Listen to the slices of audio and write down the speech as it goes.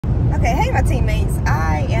Okay, hey my teammates.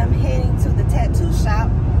 I am heading to the tattoo shop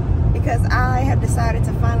because I have decided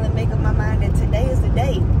to finally make up my mind that today is the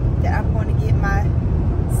day that I'm going to get my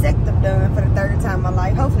septum done for the third time in my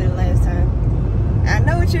life. Hopefully the last time. I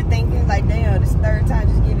know what you're thinking, like, damn, this third time,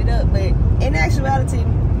 just give it up. But in actuality,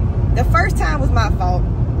 the first time was my fault,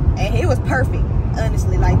 and it was perfect,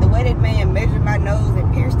 honestly. Like, the way that man measured my nose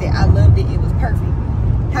and pierced it, I loved it. It was perfect.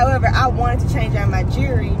 However, I wanted to change out my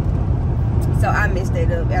jewelry, so I messed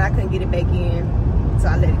it up, and I couldn't get it back in, so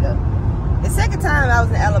I let it go. The second time, I was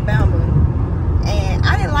in Alabama, and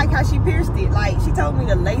I didn't like how she pierced it. Like, she told me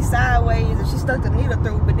to lay sideways, and she stuck the needle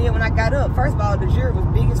through, but then when I got up, first of all, the jewelry was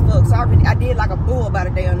big as fuck, so I did like a bull by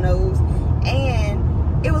the damn nose,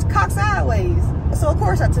 and it was cocked sideways. So, of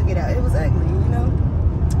course, I took it out. It was ugly, you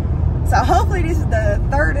know? So, hopefully, this is the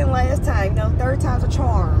third and last time. You know, third time's a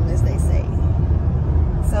charm, as they say.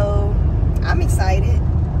 So, I'm excited.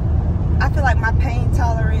 I feel like my pain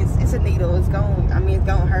tolerance, it's a needle. It's going to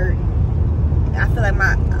hurt. I feel like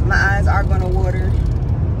my eyes are going to water.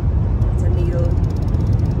 It's a needle.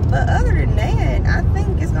 But other than that, I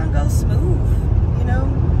think it's going to go smooth, you know?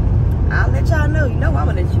 I'll let y'all know. You know I'm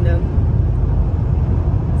going to let you know.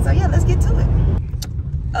 So, yeah, let's get to it.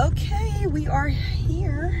 Okay, we are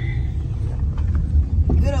here.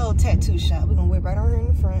 Good old tattoo shop. We're going to whip right over here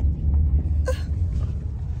in the front.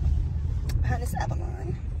 Behind this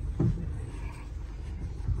Avalon.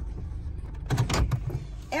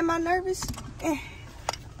 Am I nervous?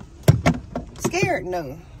 Scared?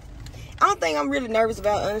 No. I don't think I'm really nervous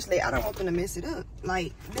about, honestly. I don't want them to mess it up.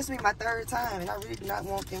 Like, this will be my third time, and I really do not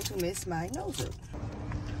want them to mess my nose up.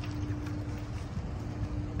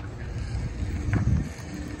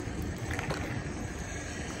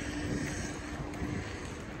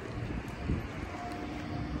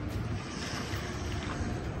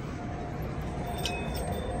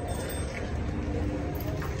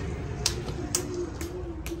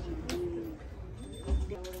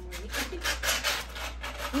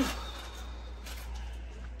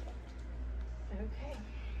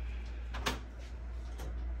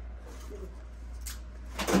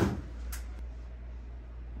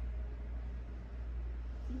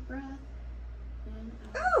 Breath and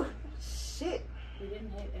oh shit, we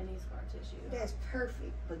didn't hit any scar tissue. That's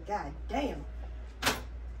perfect, but god damn,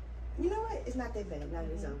 you know what, it's not that bad now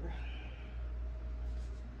that it's over.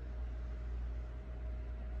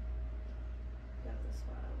 Got the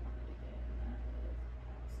spot I wanted to get, and that is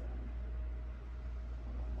awesome.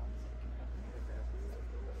 Hold on 1 second, I'm gonna grab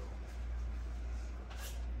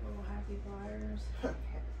a little happy pliers. Happy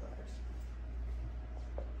pliers.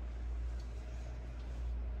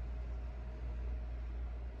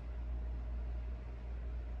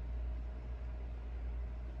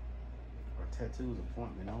 Tattoos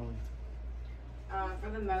appointment only? For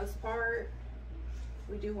the most part,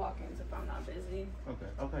 we do walk-ins if I'm not busy.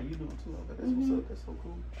 Okay, you doing too. Okay, that's what's up. That's so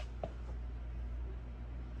cool.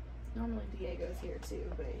 Normally Diego's here too,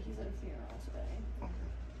 but he's at a funeral today. Okay.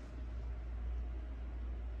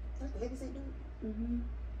 What the heck is that dude?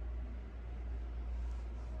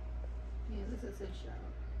 Yeah, this is his shop.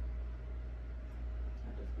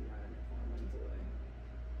 I'll just be running it for him when he's away.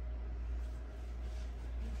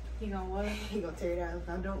 He gonna what? He gonna tear it out if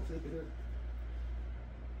I don't flip it up.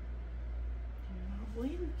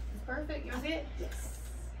 It's perfect. You wanna see it? Yes.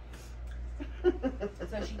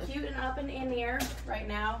 So she's cute and up and in here right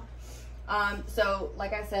now. So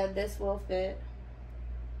like I said, this will fit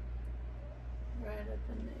right up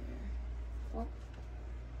in there. Oh.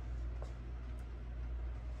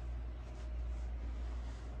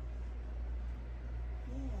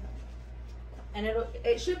 And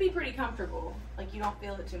it should be pretty comfortable. Like, you don't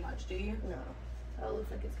feel it too much, do you? No. Oh, it looks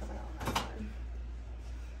like it's coming out on that side.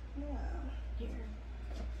 Yeah. Here.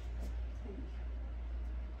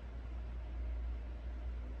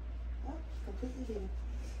 Oh, completely hidden.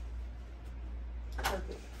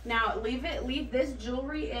 Perfect. Now, leave this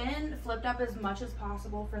jewelry in, flipped up as much as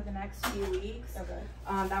possible for the next few weeks. Okay.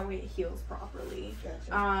 That way it heals properly.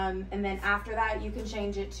 Gotcha. And then after that, you can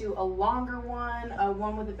change it to a longer one,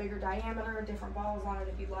 one with a bigger diameter, different balls on it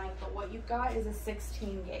if you'd like. But what you've got is a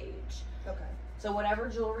 16 gauge. Okay. So whatever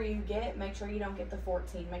jewelry you get, make sure you don't get the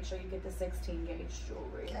 14. Make sure you get the 16 gauge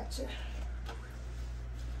jewelry. Gotcha.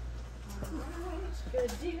 Alright,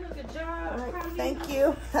 good deal, good job. All right, thank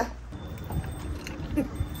you.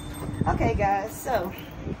 Okay, guys, so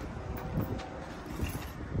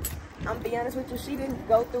I'm gonna be honest with you, she didn't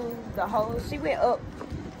go through the whole, she went up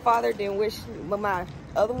farther than what my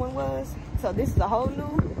other one was. So this is a whole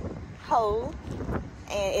new hole,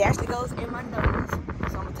 and it actually goes in my nose.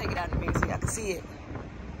 So I'm gonna take it out in a minute so y'all can see it.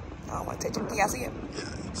 I don't wanna touch it. Can y'all see it?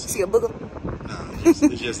 See a booger?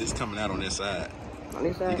 It's coming out on this side. On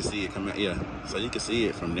this side? You can see it coming out, yeah. So you can see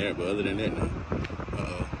it from there, but other than that, no.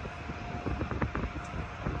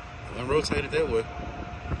 And rotate it that way.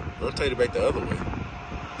 Rotate it back the other way.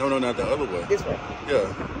 No, not the other way. This way? Yeah.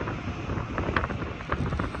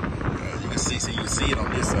 You can see it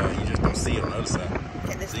on this side. You just don't see it on the other side.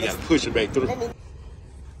 Okay, so you gotta push it back through.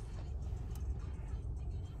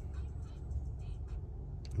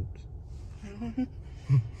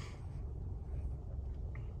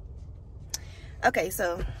 Okay,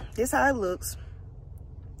 so this how it looks.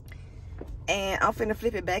 And I'm finna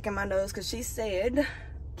flip it back in my nose because she said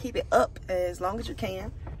keep it up as long as you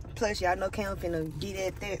can. Plus, y'all know Cam finna get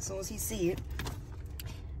at that as soon as he see it.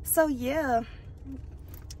 So yeah,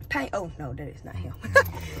 pain. Oh no, that is not him.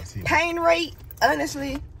 Pain rate,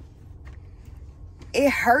 honestly, it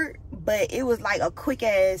hurt, but it was like a quick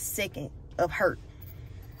ass second of hurt.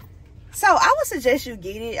 So I would suggest you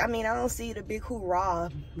get it. I mean, I don't see the big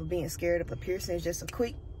hoorah of being scared of a piercing. It's just a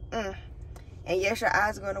quick And yes, your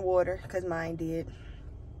eyes are gonna water because mine did.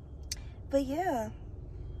 But yeah,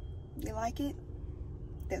 you like it?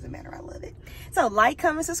 Doesn't matter, I love it. So like,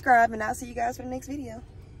 comment, subscribe, and I'll see you guys for the next video.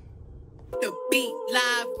 The beat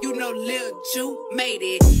live, you know Lil Ju made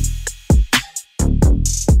it.